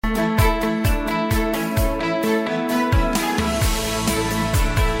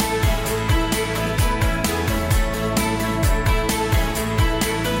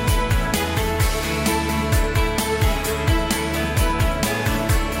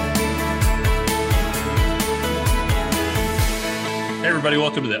everybody,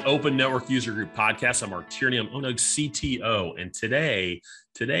 welcome to the Open Network User Group podcast. I'm Tierney, I'm ONUG CTO, and today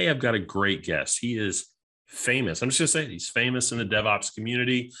I've got a great guest. He is famous. I'm just going to say he's famous in the DevOps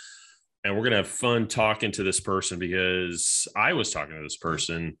community, and we're going to have fun talking to this person because I was talking to this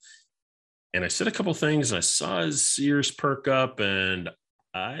person, and I said a couple things, and I saw his ears perk up, and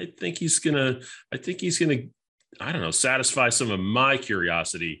I think he's gonna, I don't know, satisfy some of my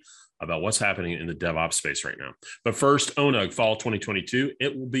curiosity about what's happening in the DevOps space right now. But first, ONUG Fall 2022,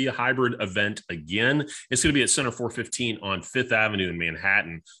 it will be a hybrid event again. It's going to be at Center 415 on Fifth Avenue in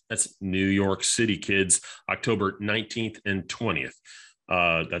Manhattan. That's New York City, kids, October 19th and 20th.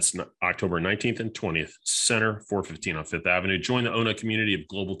 That's October 19th and 20th, Center 415 on Fifth Avenue. Join the ONUG community of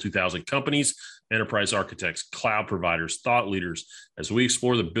Global 2000 companies, enterprise architects, cloud providers, thought leaders, as we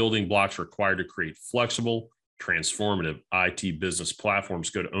explore the building blocks required to create flexible, transformative IT business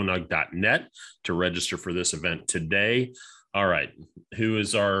platforms. Go to onug.net to register for this event today. All right, who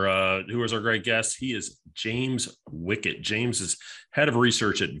is our great guest? He is James Wickett. James is head of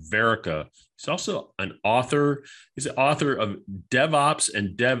research at Verica. He's also an author. He's the author of DevOps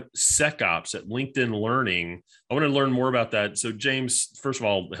and DevSecOps at LinkedIn Learning. I want to learn more about that. So, James, first of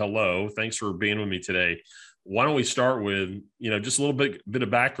all, hello. Thanks for being with me today. Why don't we start with just a little bit of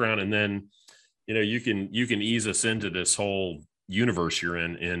background, and then you can ease us into this whole universe you're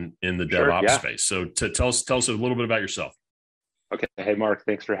in the DevOps space. So tell us a little bit about yourself. Okay. Hey, Mark,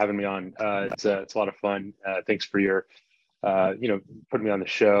 thanks for having me on. It's a lot of fun. Thanks for your, putting me on the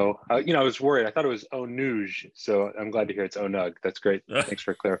show. I was worried. I thought it was ONUG, so I'm glad to hear it's ONUG. That's great. Thanks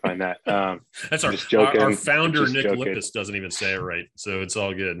for clarifying that. That's our founder, Nick Lippis, doesn't even say it right, so it's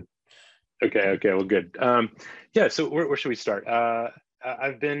all good. Okay. Well, good. So where should we start?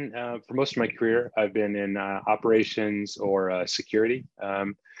 I've been, for most of my career, I've been in operations or security,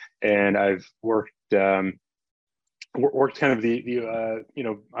 and I've worked kind of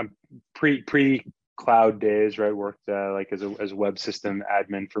I'm pre-cloud days, right? Worked like as a web system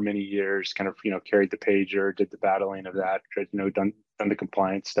admin for many years. Kind of carried the pager, did the battling of that, done the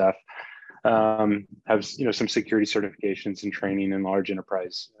compliance stuff. Have some security certifications and training in large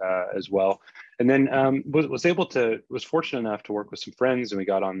enterprise as well, and then was fortunate enough to work with some friends, and we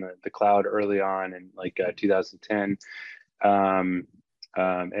got on the cloud early on in 2010,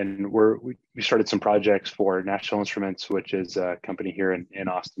 and we started some projects for National Instruments, which is a company here in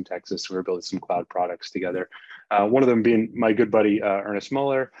Austin, Texas. We were building some cloud products together. One of them being my good buddy Ernest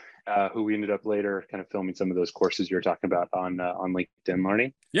Muller, who we ended up later kind of filming some of those courses you were talking about on LinkedIn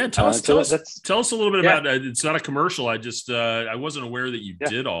Learning. Yeah, tell us a little bit about it. It's not a commercial. I wasn't aware that you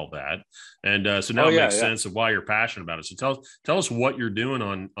did all that, and so now it makes sense of why you're passionate about it. So tell us what you're doing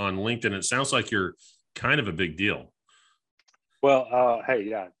on LinkedIn. It sounds like you're kind of a big deal. Well, I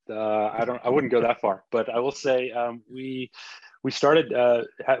wouldn't go that far, but I will say we started.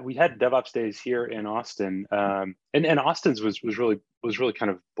 We had DevOps days here in Austin, and Austin's was really kind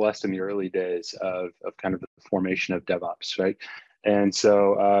of blessed in the early days of kind of the formation of DevOps, right? And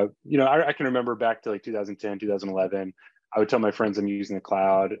so I can remember back to 2010, 2011. I would tell my friends I'm using the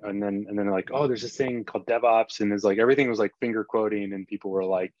cloud, and then they're like, oh, there's this thing called DevOps, and there's everything was finger quoting, and people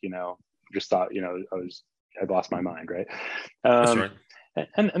were just thought I'd lost my mind, right? That's right.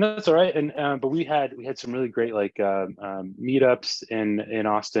 And that's all right. And but we had some really great meetups in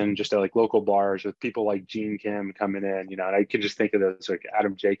Austin, just at local bars with people like Gene Kim coming in, and I could just think of those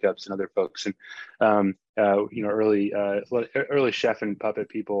Adam Jacobs and other folks, and early chef and puppet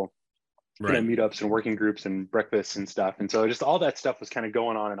people. Right. Meetups and working groups and breakfasts and stuff. And so just all that stuff was kind of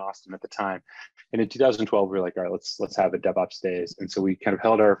going on in Austin at the time. And in 2012, we were like, all right, let's have a DevOps Days. And so we kind of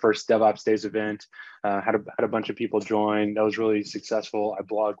held our first DevOps Days event, had a bunch of people join. That was really successful. I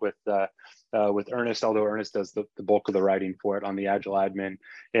blogged with Ernest, although Ernest does the bulk of the writing for it on the Agile Admin.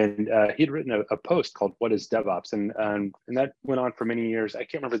 And he'd written a post called What is DevOps? And that went on for many years. I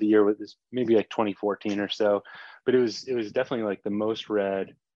can't remember the year, it was maybe 2014 or so, but it was definitely the most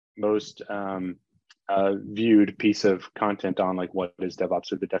read, most viewed piece of content on what is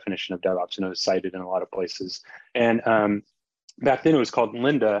DevOps, or the definition of DevOps, and it was cited in a lot of places. And back then it was called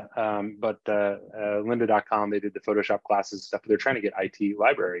Lynda, but lynda.com, they did the Photoshop classes and stuff, but they're trying to get IT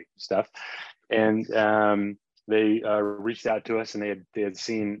library stuff. And they reached out to us, and they had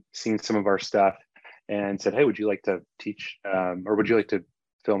seen some of our stuff and said, hey, would you like to teach, or would you like to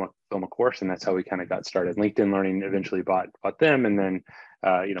film a course? And that's how we kind of got started. LinkedIn Learning eventually bought them, and then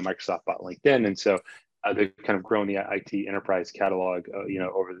Microsoft bought LinkedIn, and so they've kind of grown the IT enterprise catalog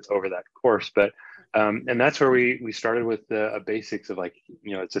over that course. But and that's where we started with the basics of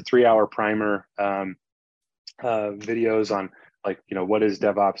it's a 3-hour primer, videos on what is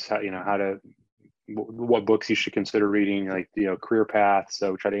DevOps, how to what books you should consider reading, like, career paths.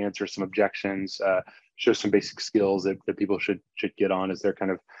 So we try to answer some objections, show some basic skills that people should get on as they're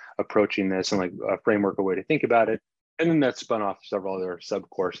kind of approaching this, and like a framework, a way to think about it. And then that spun off several other sub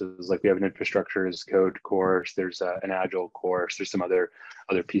courses. Like we have an infrastructure as code course. There's an agile course. There's some other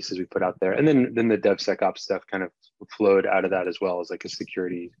pieces we put out there. And then the DevSecOps stuff kind of flowed out of that, as well as like a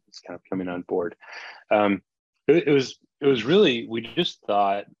security is kind of coming on board. It was really, we just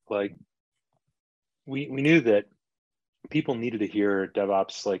thought like, we knew that people needed to hear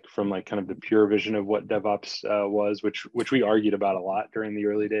DevOps like from like kind of the pure vision of what DevOps was, which we argued about a lot during the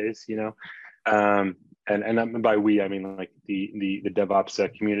early days, and by we, I mean like the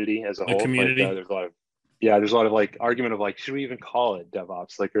DevOps community as a whole. Community. Like, there's a lot of like argument of like, should we even call it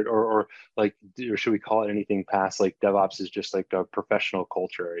DevOps? Like, or like, or should we call it anything past like DevOps is just like a professional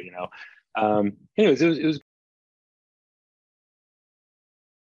culture, Anyways, it was.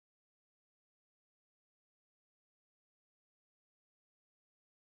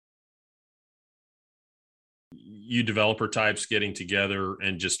 You developer types getting together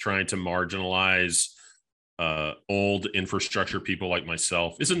and just trying to marginalize old infrastructure people like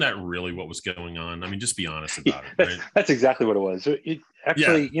myself. Isn't that really what was going on? I mean, just be honest about it, right? That's exactly what it was. It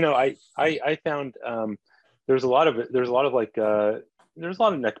actually, I found there's a lot of neckbeards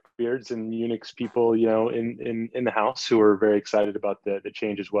and Unix people, in the house who are very excited about the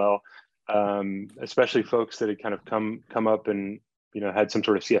change as well. Especially folks that had kind of come up and had some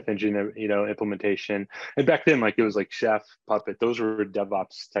sort of CF engine, implementation. And back then, like it was like Chef, Puppet, those were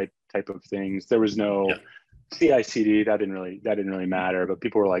DevOps type of things. There was no CI/CD. That didn't really matter. But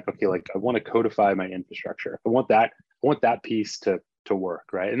people were like, okay, like I want to codify my infrastructure. I want that piece to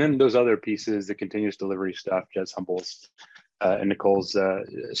work, right? And then those other pieces, the continuous delivery stuff, Jez Humble's and Nicole's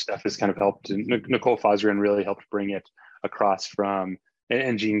stuff has kind of helped. And Nicole Fosgren really helped bring it across from,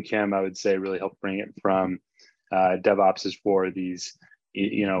 and Gene Kim, I would say, really helped bring it from DevOps is for these,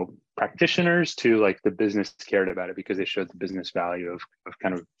 practitioners to like the business cared about it because they showed the business value of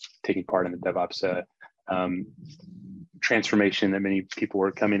kind of taking part in the DevOps transformation that many people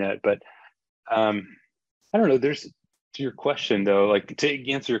were coming at. But I don't know, to your question though, like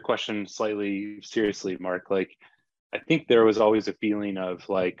to answer your question slightly seriously, Mark, like I think there was always a feeling of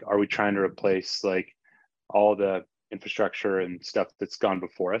like, are we trying to replace like all the infrastructure and stuff that's gone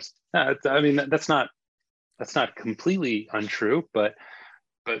before us? I mean, that's not completely untrue, but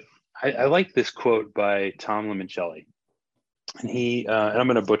I like this quote by Tom Limoncelli, and and I'm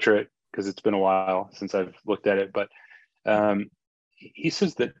going to butcher it because it's been a while since I've looked at it, but he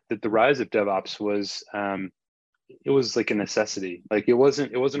says that the rise of DevOps was it was like a necessity. Like it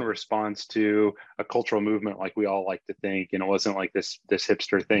wasn't a response to a cultural movement like we all like to think, and it wasn't like this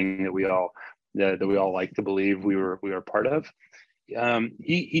hipster thing that we all like to believe we were part of.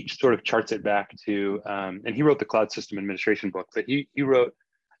 He sort of charts it back to, and he wrote the Cloud System Administration book, but he wrote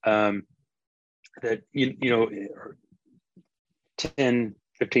that, 10,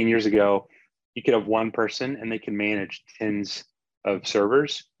 15 years ago, you could have one person and they can manage tens of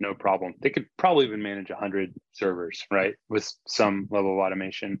servers, no problem. They could probably even manage 100 servers, right? With some level of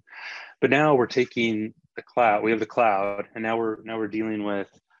automation. But now we're taking the cloud, we have the cloud, and now we're dealing with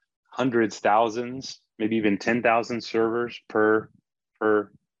hundreds, thousands, maybe even 10,000 servers per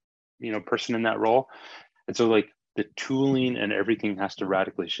person in that role. And so like the tooling and everything has to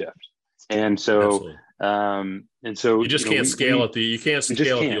radically shift. And so you just can't scale it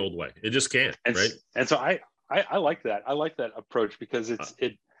the old way. It just can't, right? And so I like that. I like that approach because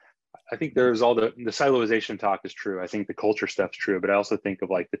I think there's all the siloization talk is true. I think the culture stuff's true, but I also think of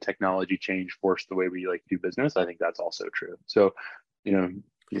like the technology change forced the way we like do business. I think that's also true. So,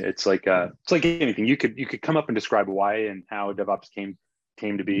 it's like anything. You could come up and describe why and how DevOps came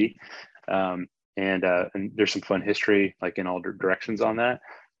to be, and there's some fun history like in all directions on that.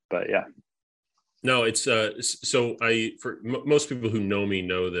 But yeah. No, it's so for most people who know me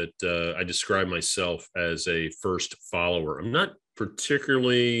know that I describe myself as a first follower. I'm not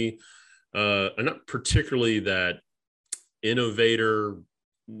particularly that innovator,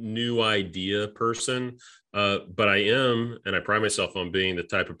 new idea person, but I am, and I pride myself on being the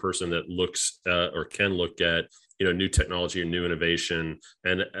type of person that looks or can look at new technology and new innovation,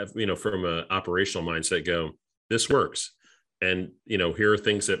 and from an operational mindset, go, this works. And, here are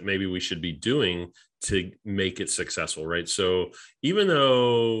things that maybe we should be doing to make it successful, right? So even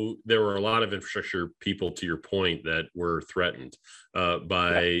though there were a lot of infrastructure people, to your point, that were threatened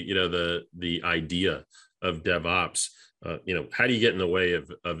by, the idea of DevOps, how do you get in the way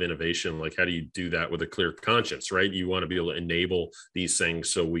of innovation? Like, how do you do that with a clear conscience, right? You want to be able to enable these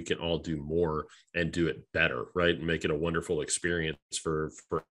things so we can all do more and do it better, right? And make it a wonderful experience for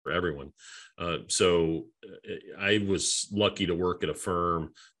everyone. So I was lucky to work at a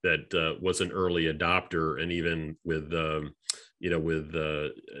firm that was an early adopter, and even with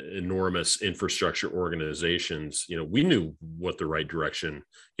enormous infrastructure organizations, we knew what the right direction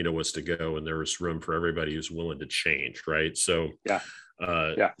was to go, and there was room for everybody who's willing to change, right? So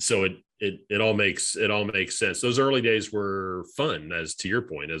so it all makes sense. Those early days were fun, as to your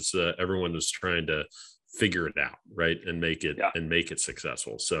point, as everyone was trying to figure it out, right, and make it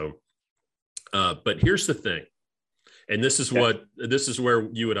successful. So but here's the thing, and this is where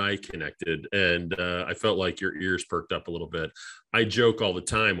you and I connected, and I felt like your ears perked up a little bit. I joke all the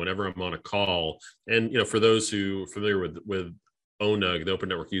time whenever I'm on a call, and for those who are familiar with ONUG, the Open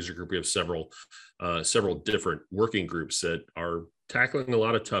Network User Group, we have several different working groups that are tackling a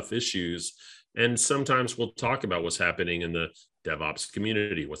lot of tough issues, and sometimes we'll talk about what's happening in the DevOps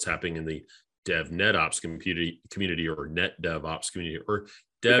community, what's happening in the DevNetOps community, or Net DevOps community, or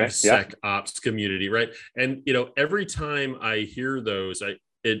DevSecOps community, right? And every time I hear those,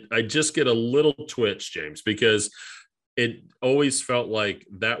 I just get a little twitch, James, because it always felt like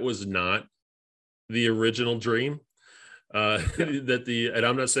that was not the original dream. And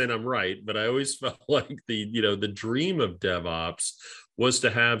I'm not saying I'm right, but I always felt like the dream of DevOps was to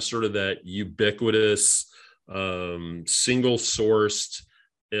have sort of that ubiquitous, single sourced,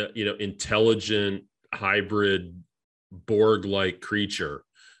 intelligent hybrid Borg-like creature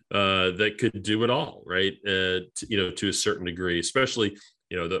that could do it all, right? To a certain degree, especially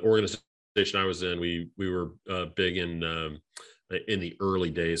the organization I was in, we were big in the early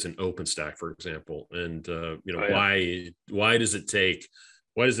days in OpenStack, for example, and why does it take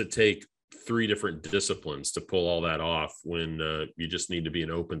 3 different disciplines to pull all that off when you just need to be an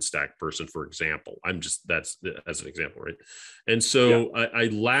OpenStack person, for example? That's as an example, right? And so I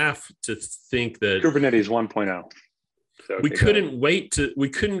laugh to think that Kubernetes 1.0. So, we couldn't wait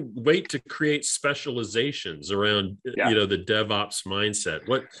to create specializations around the DevOps mindset.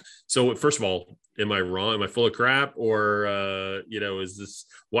 So first of all, am I wrong? Am I full of crap? Or is this,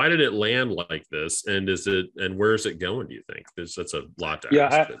 why did it land like this? And where is it going, do you think? That's a lot to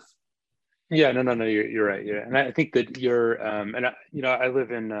ask. No, you're right. Yeah. And I think that I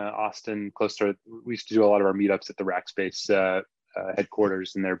live in Austin, close to, we used to do a lot of our meetups at the Rackspace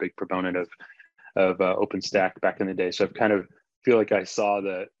headquarters, and they're a big proponent of OpenStack back in the day. So I've kind of feel like I saw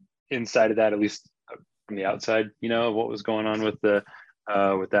the inside of that, at least from the outside, of what was going on with that,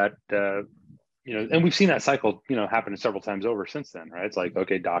 and we've seen that cycle, happen several times over since then, right? It's like,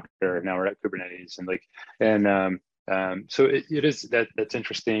 okay, Docker, now we're at Kubernetes, and so it is that's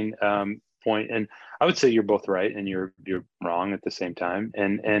interesting point. And I would say you're both right and you're wrong at the same time.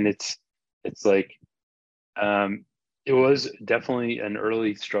 And it's like, it was definitely an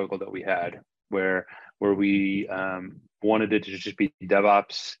early struggle that we had where we wanted it to just be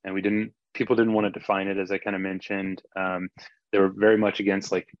DevOps, and people didn't want to define it, as I kind of mentioned. They were very much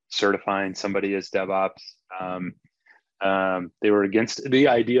against like certifying somebody as DevOps. They were against the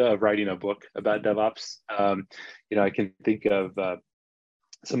idea of writing a book about DevOps. I can think of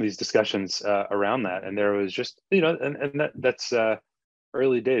some of these discussions around that, and there was just that's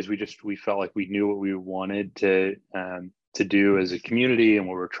early days. We felt like we knew what we wanted to do as a community, and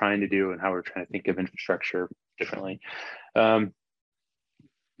what we're trying to do, and how we're trying to think of infrastructure differently.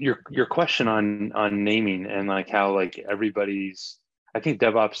 Your question on naming, and like how like everybody's, I think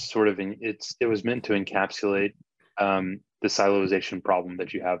DevOps sort of it was meant to encapsulate the siloization problem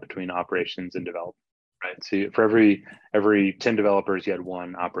that you have between operations and development, right? So for every 10 developers, you had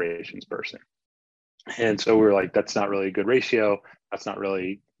one operations person. And so we're like, that's not really a good ratio. That's not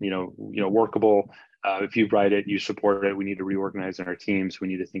really, workable. If you write it, you support it, we need to reorganize in our teams. We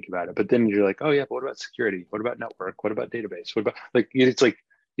need to think about it. But then you're like, oh yeah, but what about security? What about network? What about database? What about it's like,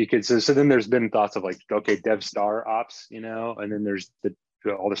 you could, so then there's been thoughts of like, okay, dev star ops, and then there's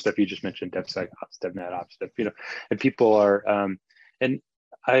all the stuff you just mentioned, DevSecOps, DevNetOps stuff, and people are,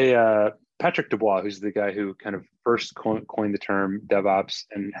 Patrick Dubois, who's the guy who kind of first coined the term DevOps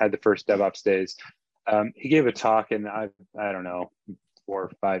and had the first DevOps days. He gave a talk, and I don't know, 4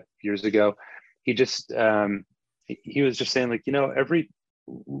 or 5 years ago. He just he was just saying like,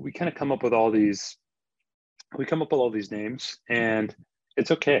 we kind of come up with all these names, and it's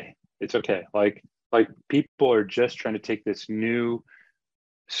okay. It's okay. Like people are just trying to take this new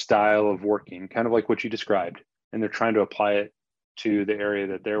style of working, kind of like what you described, and they're trying to apply it to the area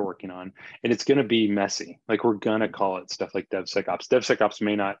that they're working on, and it's going to be messy. Like we're going to call it stuff like DevSecOps. DevSecOps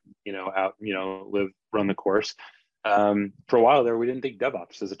may not, run the course. For a while there, we didn't think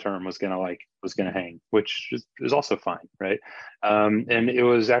DevOps as a term was going to hang, which is also fine, right? And it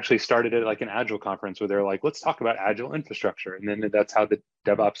was actually started at like an Agile conference where they're like, let's talk about Agile infrastructure, and then that's how the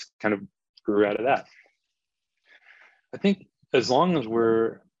DevOps kind of grew out of that. I think as long as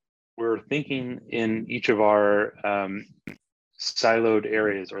we're thinking in each of our siloed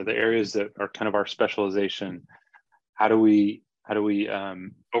areas, or the areas that are kind of our specialization, how do we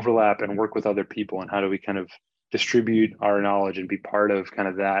overlap and work with other people, and how do we kind of distribute our knowledge and be part of kind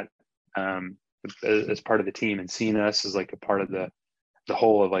of that as part of the team, and seeing us as like a part of the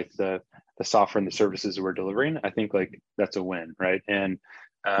whole of like the software and the services we're delivering. I think like that's a win, right? And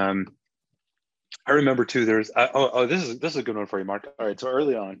I remember too, there's this is a good one for you, Mark. All right, so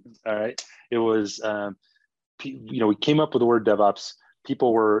early on, all right, it was we came up with the word DevOps.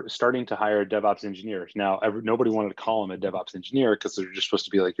 People were starting to hire DevOps engineers. Now, nobody wanted to call them a DevOps engineer, because they're just supposed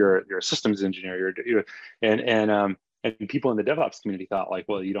to be like, you're a systems engineer. And people in the DevOps community thought like,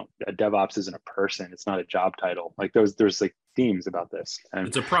 well, a DevOps isn't a person. It's not a job title. Like there's like themes about this. And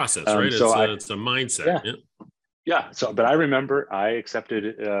it's a process, right? So it's a mindset. Yeah. So, but I remember I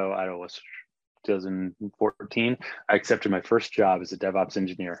accepted, I don't know, 2014, I accepted my first job as a DevOps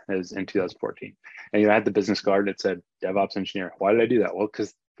engineer as in 2014. And I had the business card that said DevOps engineer. Why did I do that? Well,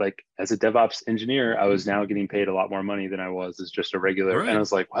 because like as a DevOps engineer, I was now getting paid a lot more money than I was as just a regular. Right. And I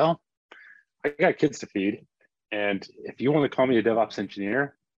was like, well, I got kids to feed. And if you want to call me a DevOps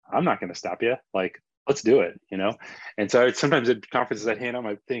engineer, I'm not going to stop you. Like, let's do it, And so sometimes at conferences, I'd hand out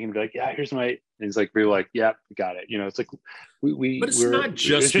my thing and be like, yeah, here's my, and it's like, people like, yeah, got it. It's like, but it's not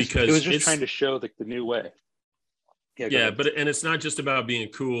just because it was just trying to show like the new way. Yeah. And it's not just about being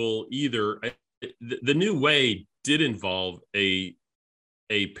cool either. The new way did involve a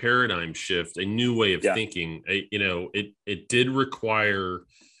paradigm shift, a new way of thinking. It did require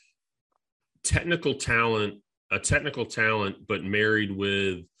technical talent, but married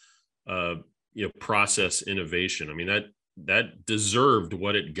with, process innovation. I mean, that deserved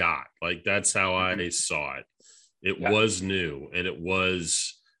what it got. Like, that's how I saw it. It was new, and it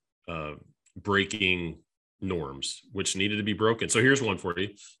was breaking norms, which needed to be broken. So here's one for you.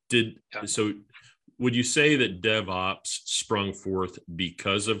 So would you say that DevOps sprung forth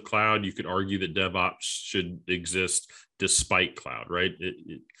because of cloud? You could argue that DevOps should exist despite cloud, right?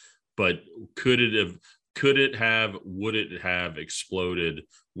 But would it have exploded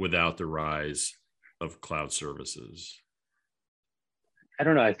without the rise of cloud services? I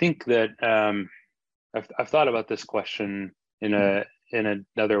don't know. I think that I've thought about this question in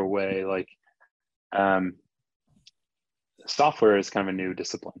another way. Like, software is kind of a new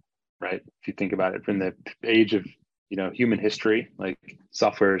discipline, right? If you think about it from the age of human history, like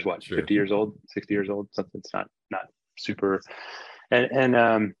software is what, 50 years old, 60 years old, something. It's not super,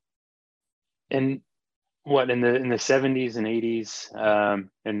 and what in the 70s and 80s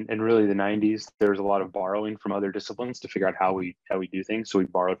and really the 90s, there was a lot of borrowing from other disciplines to figure out how we do things. So we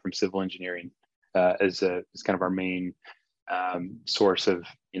borrowed from civil engineering as kind of our main source of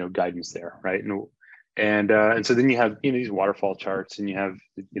guidance there, right? And so then you have these waterfall charts, and you have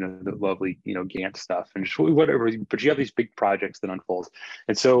the lovely Gantt stuff and just whatever, but you have these big projects that unfold.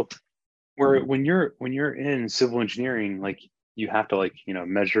 And so when you're in civil engineering, like you have to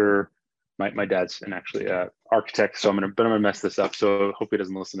measure. My dad's an actually architect, so I'm gonna mess this up. So hope he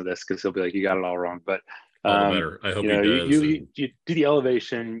doesn't listen to this, because he'll be like, you got it all wrong. But all the better. I hope he does. You do the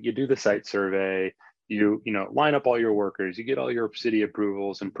elevation, you do the site survey, you line up all your workers, you get all your city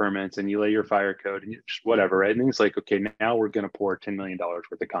approvals and permits, and you lay your fire code and just whatever, right? And then it's like, okay, now we're gonna pour $10 million worth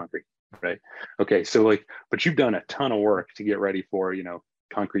of concrete, right? Okay, so like, but you've done a ton of work to get ready for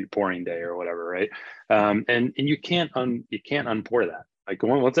concrete pouring day or whatever, right? And you can't unpour that. Like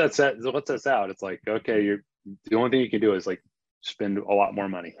once that's out, it's like, okay, the only thing you can do is like spend a lot more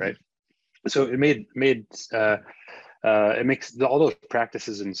money, right? So it makes all those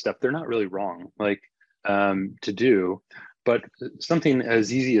practices and stuff, they're not really wrong, like to do, but something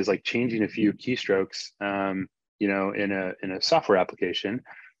as easy as like changing a few keystrokes, in a software application.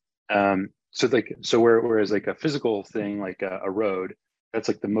 Whereas like a physical thing, like a road, that's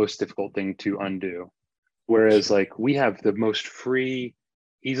like the most difficult thing to undo. Whereas like we have the most free,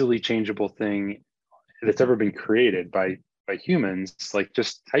 easily changeable thing that's ever been created by humans, like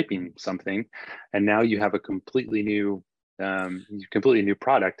just typing something, and now you have a completely new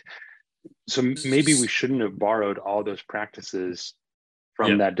product. So maybe we shouldn't have borrowed all those practices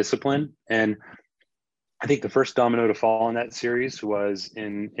from that discipline. And I think the first domino to fall in that series was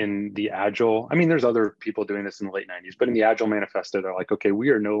in the Agile. I mean, there's other people doing this in the late 90s, but in the Agile manifesto, they're like, okay, we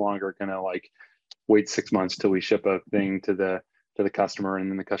are no longer going to like wait 6 months till we ship a thing to the customer, and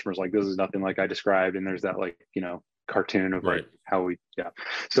then the customer's like, this is nothing like I described, and there's that like cartoon of like how we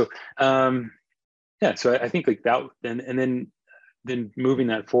so so I think like that, and then moving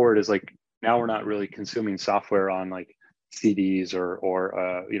that forward is like, now we're not really consuming software on like CDs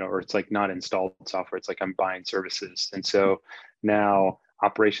or it's like not installed software. It's like I'm buying services. And so now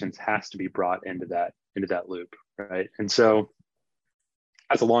operations has to be brought into that loop, right? And so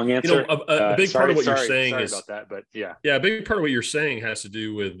that's a long answer. A big part of what you're saying sorry is about that, but yeah. Yeah, a big part of what you're saying has to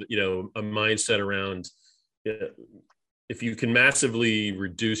do with, a mindset around if you can massively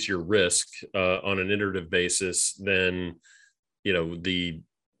reduce your risk on an iterative basis, then,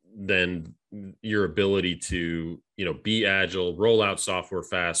 then your ability to, be agile, roll out software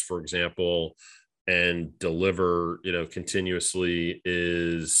fast, for example, and deliver, continuously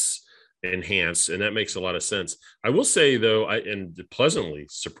is enhanced. And that makes a lot of sense. I will say though, I am pleasantly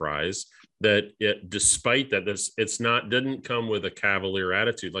surprised that despite that, didn't come with a cavalier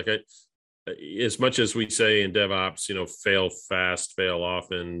attitude. Like as much as we say in DevOps, fail fast, fail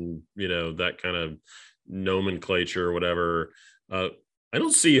often, that kind of nomenclature or whatever. I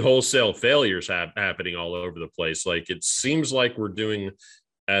don't see wholesale failures happening all over the place. Like it seems like we're doing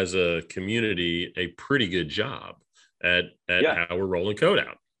as a community a pretty good job at how we're rolling code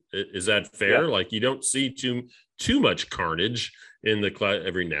out. Is that fair? Yeah. Like you don't see too much carnage in the class.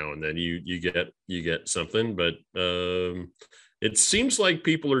 Every now and then you get something, but it seems like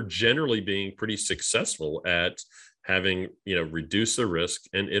people are generally being pretty successful at having reduce the risk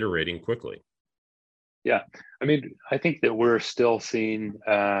and iterating quickly. Yeah, I mean, I think that we're still seeing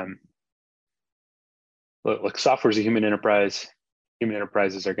look, software is a human enterprise. Human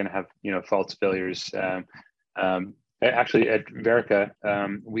enterprises are going to have faults, failures. Actually, at Verica,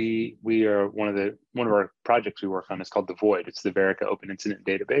 we are one of our projects we work on is called the Void. It's the Verica Open Incident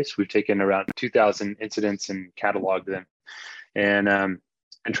Database. We've taken around 2,000 incidents and cataloged them, and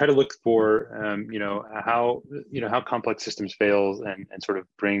try to look for how complex systems fail and sort of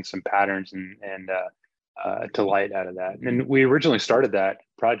bring some patterns and to light out of that. And we originally started that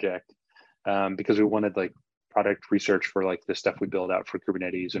project because we wanted like product research for like the stuff we build out for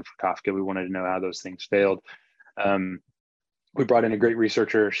Kubernetes and for Kafka. We wanted to know how those things failed. We brought in a great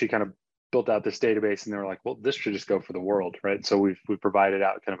researcher. She kind of built out this database, and they were like, well, this should just go for the world, right? So we've provided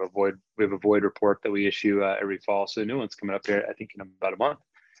out kind of a void. We have a void report that we issue every fall. So the new one's coming up here, I think, in about a month.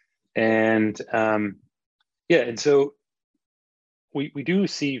 And and so we do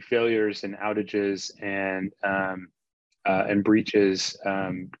see failures and outages and breaches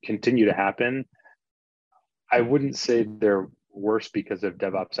continue to happen. I wouldn't say they're worse because of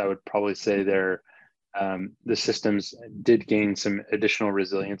DevOps. I would probably say the systems did gain some additional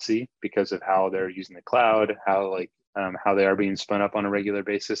resiliency because of how they're using the cloud, how they are being spun up on a regular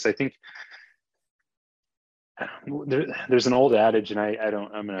basis. I think there's an old adage, and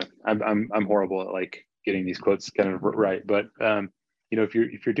I'm horrible at like getting these quotes kind of right, but if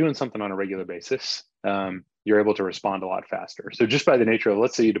you're doing something on a regular basis, you're able to respond a lot faster. So just by the nature of,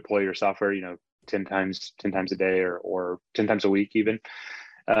 let's say you deploy your software, 10 times a day or 10 times a week even,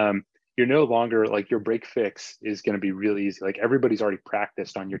 you're no longer like your break fix is going to be really easy. Like everybody's already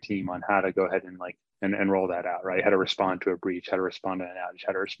practiced on your team on how to go ahead and and roll that out, right? How to respond to a breach, how to respond to an outage,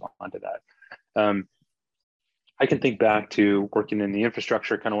 how to respond to that. I can think back to working in the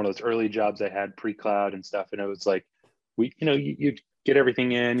infrastructure, kind of one of those early jobs I had pre-cloud and stuff. And it was like, you get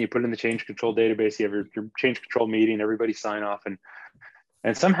everything in, you put it in the change control database, you have your change control meeting, everybody sign off,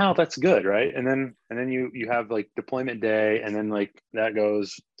 and somehow that's good, right? And then you have like deployment day, and then like that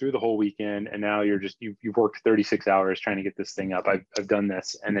goes through the whole weekend, and now you've worked 36 hours trying to get this thing up. I've done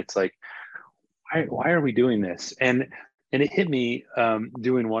this, and it's like, why are we doing this? And it hit me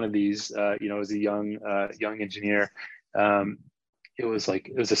doing one of these, as a young engineer. It was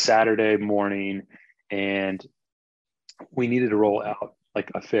a Saturday morning, and we needed to roll out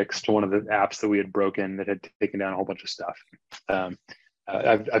like a fix to one of the apps that we had broken that had taken down a whole bunch of stuff.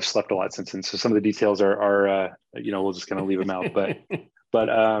 I've slept a lot since then, so some of the details are we'll just kind of leave them out. But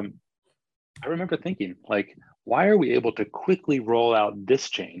I remember thinking, like, why are we able to quickly roll out this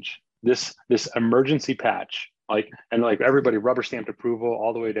change, this emergency patch, and everybody rubber stamped approval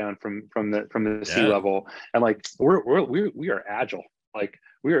all the way down from the C level, and like we are agile, like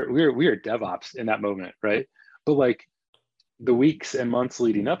we are DevOps in that moment, right? But like the weeks and months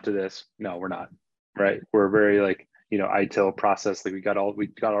leading up to this, no, we're not, right? We're very ITIL process, like we got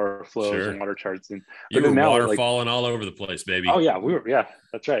our flows and water charts, and you were waterfalling all over the place, baby. Oh yeah,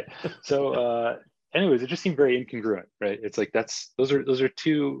 that's right. So anyways, it just seemed very incongruent, right? It's like those are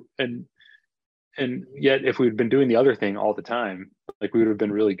two, and yet if we'd been doing the other thing all the time, like we would have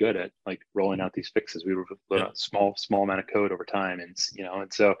been really good at like rolling out these fixes. We would have put out small amount of code over time, and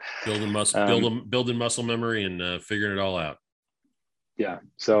so building muscle memory and figuring it all out. Yeah.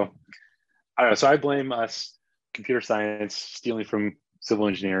 So I don't know. So I blame us, computer science, stealing from civil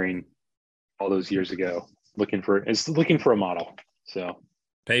engineering all those years ago. looking for a model. So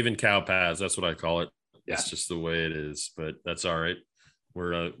paving cow paths, that's what I call it. Yeah. It's just the way it is, but that's all right.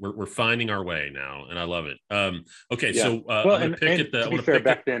 We're finding our way now, and I love it. Okay, yeah. so Well, I'm going to pick it. To be fair,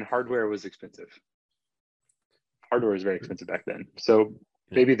 back then hardware was expensive. Hardware was very expensive back then. So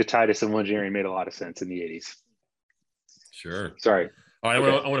maybe the tide of civil engineering made a lot of sense in the 80s. Sure. Sorry. All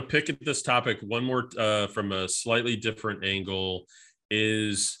right, I want to pick at this topic one more from a slightly different angle.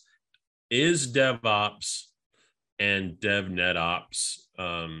 Is DevOps and DevNetOps?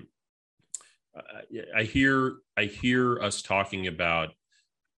 I hear us talking about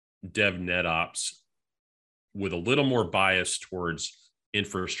DevNetOps with a little more bias towards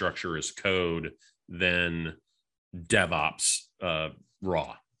infrastructure as code than DevOps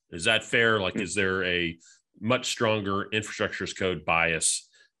raw. Is that fair? Like, is there a much stronger infrastructure as code bias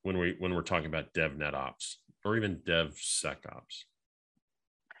when we're talking about DevNetOps or even DevSecOps?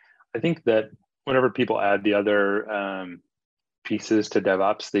 I think that whenever people add the other pieces to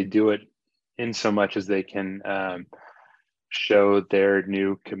DevOps, they do it in so much as they can show their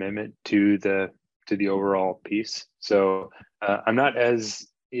new commitment to the overall piece. So I'm not as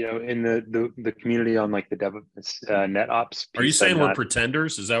in the community on like the NetOps piece. Are you saying we're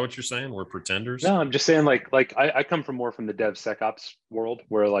pretenders? Is that what you're saying? We're pretenders? No, I'm just saying like I come from more from the DevSecOps world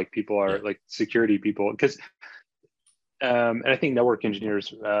where like people are like security people because and I think network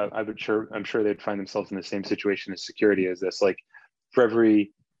engineers I'm sure they'd find themselves in the same situation as security as this. Like for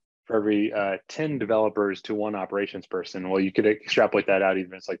every 10 developers to one operations person, well, you could extrapolate that out.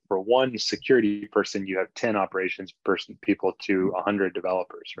 Even it's like for one security person, you have 10 operations people to 100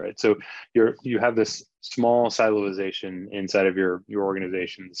 developers, right? So you have this small siloization inside of your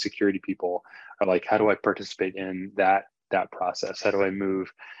organization. The security people are like, how do I participate in that process? How do I move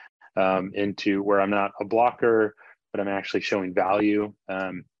into where I'm not a blocker, but I'm actually showing value?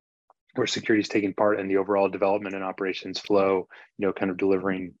 Where security is taking part in the overall development and operations flow, kind of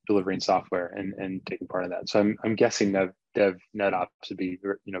delivering software and taking part of that. So I'm guessing that DevNetOps would be,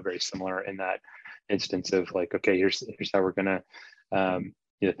 very similar in that instance of like, okay, here's how we're gonna,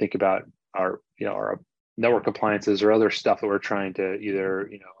 think about our network appliances or other stuff that we're trying to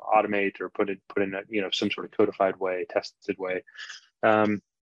either, automate or put in some sort of codified way, tested way. So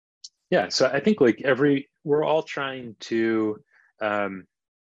I think like we're all trying to,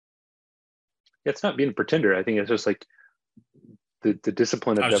 it's not being a pretender. I think it's just like the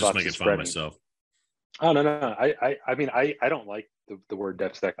discipline of DevOps. I was just making fun of myself. Oh no. I mean I don't like the word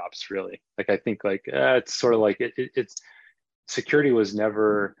DevSecOps really. Like I think like it's sort of like it's security was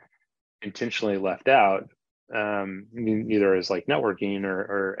never intentionally left out. Neither as like networking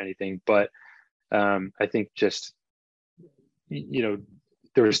or anything, but I think just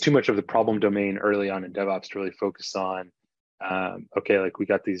there was too much of the problem domain early on in DevOps to really focus on. Okay, like we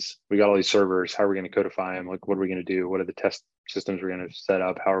got all these servers. How are we going to codify them? Like, what are we going to do? What are the test systems we're going to set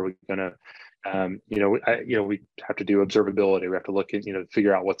up? How are we going to, we have to do observability. We have to look at,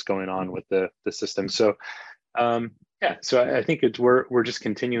 figure out what's going on with the system. So, so I think we're just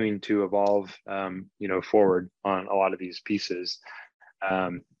continuing to evolve, forward on a lot of these pieces,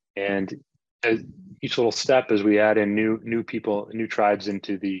 and each little step as we add in new people, new tribes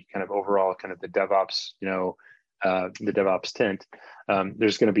into the kind of overall kind of the DevOps, the DevOps tent,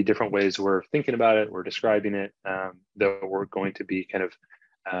 there's going to be different ways we're thinking about it, we're describing it, that we're going to be kind of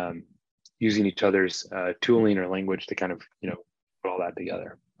using each other's tooling or language to kind of put all that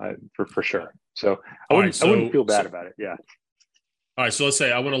together for sure. So I wouldn't feel bad about it. Yeah. All right. So let's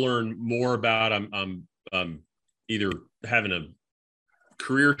say I want to learn more about I'm either having a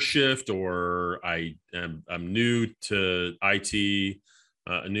career shift or I'm new to IT.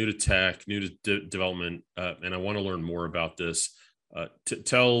 New to tech, new to development, and I want to learn more about this.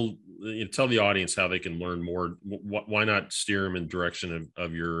 Tell the audience how they can learn more. Why not steer them in direction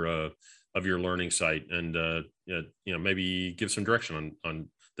of your learning site, and maybe give some direction on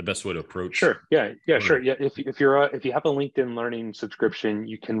the best way to approach. Sure. Yeah. Sure. Yeah. If you have a LinkedIn Learning subscription,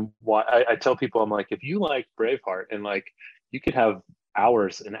 you can. I tell people, I'm like, if you like Braveheart and like, you could have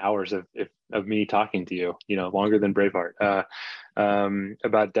hours and hours of me talking to you, longer than Braveheart,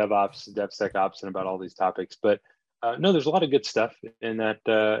 about DevOps, DevSecOps, and about all these topics. But no, there's a lot of good stuff in that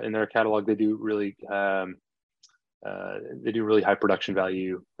in their catalog. They do really high production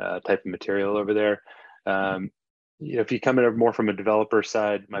value type of material over there. If you come in more from a developer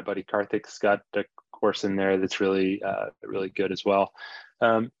side, my buddy Karthik's got a course in there that's really really good as well.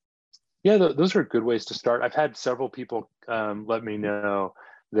 Those are good ways to start. I've had several people let me know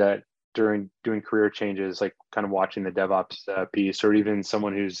that during doing career changes, like kind of watching the DevOps piece, or even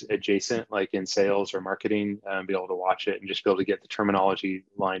someone who's adjacent, like in sales or marketing, be able to watch it and just be able to get the terminology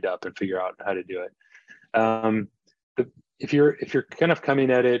lined up and figure out how to do it. But if you're kind of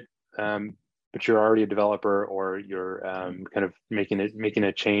coming at it, but you're already a developer, or you're kind of making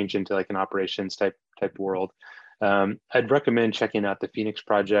a change into like an operations type world, I'd recommend checking out the Phoenix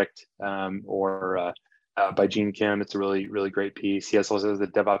Project, or by Gene Kim. It's a really great piece. He also has the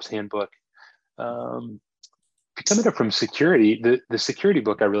DevOps Handbook. Coming up from security, the security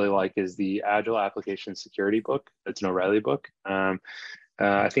book I really like is the Agile Application Security book. It's an O'Reilly book.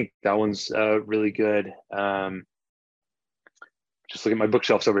 I think that one's really good. Just look at my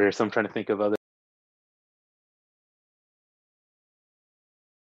bookshelves over here, so I'm trying to think of other